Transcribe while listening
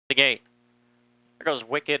the gate. There goes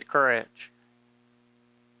Wicked Courage.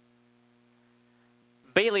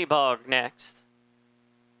 Bailey Bug next.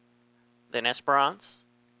 Then Esperance.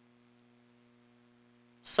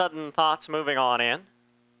 Sudden Thoughts moving on in.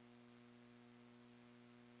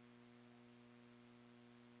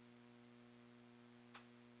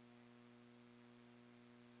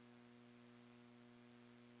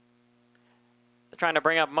 They're trying to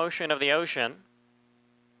bring up Motion of the Ocean.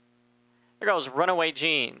 There goes Runaway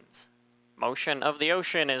Jeans. Motion of the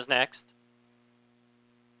Ocean is next.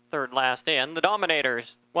 Third last in. The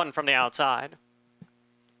Dominators, one from the outside.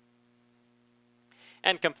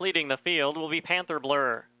 And completing the field will be Panther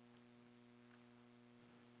Blurr.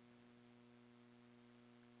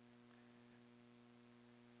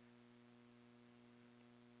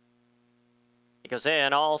 He goes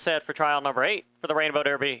in, all set for trial number 8 for the Rainbow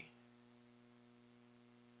Derby.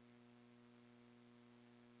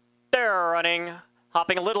 They're running.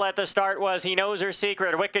 Hopping a little at the start was He Knows Her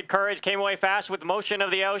Secret. Wicked Courage came away fast with Motion of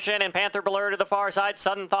the Ocean, and Panther Blurr to the far side.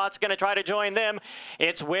 Sudden Thoughts going to try to join them.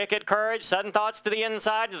 It's Wicked Courage. Sudden Thoughts to the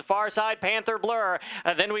inside. To the far side, Panther Blurr.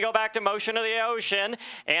 Then we go back to Motion of the Ocean,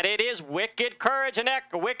 and it is Wicked Courage and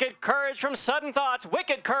Wicked Courage from Sudden Thoughts.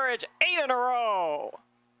 Wicked Courage, 8 in a row.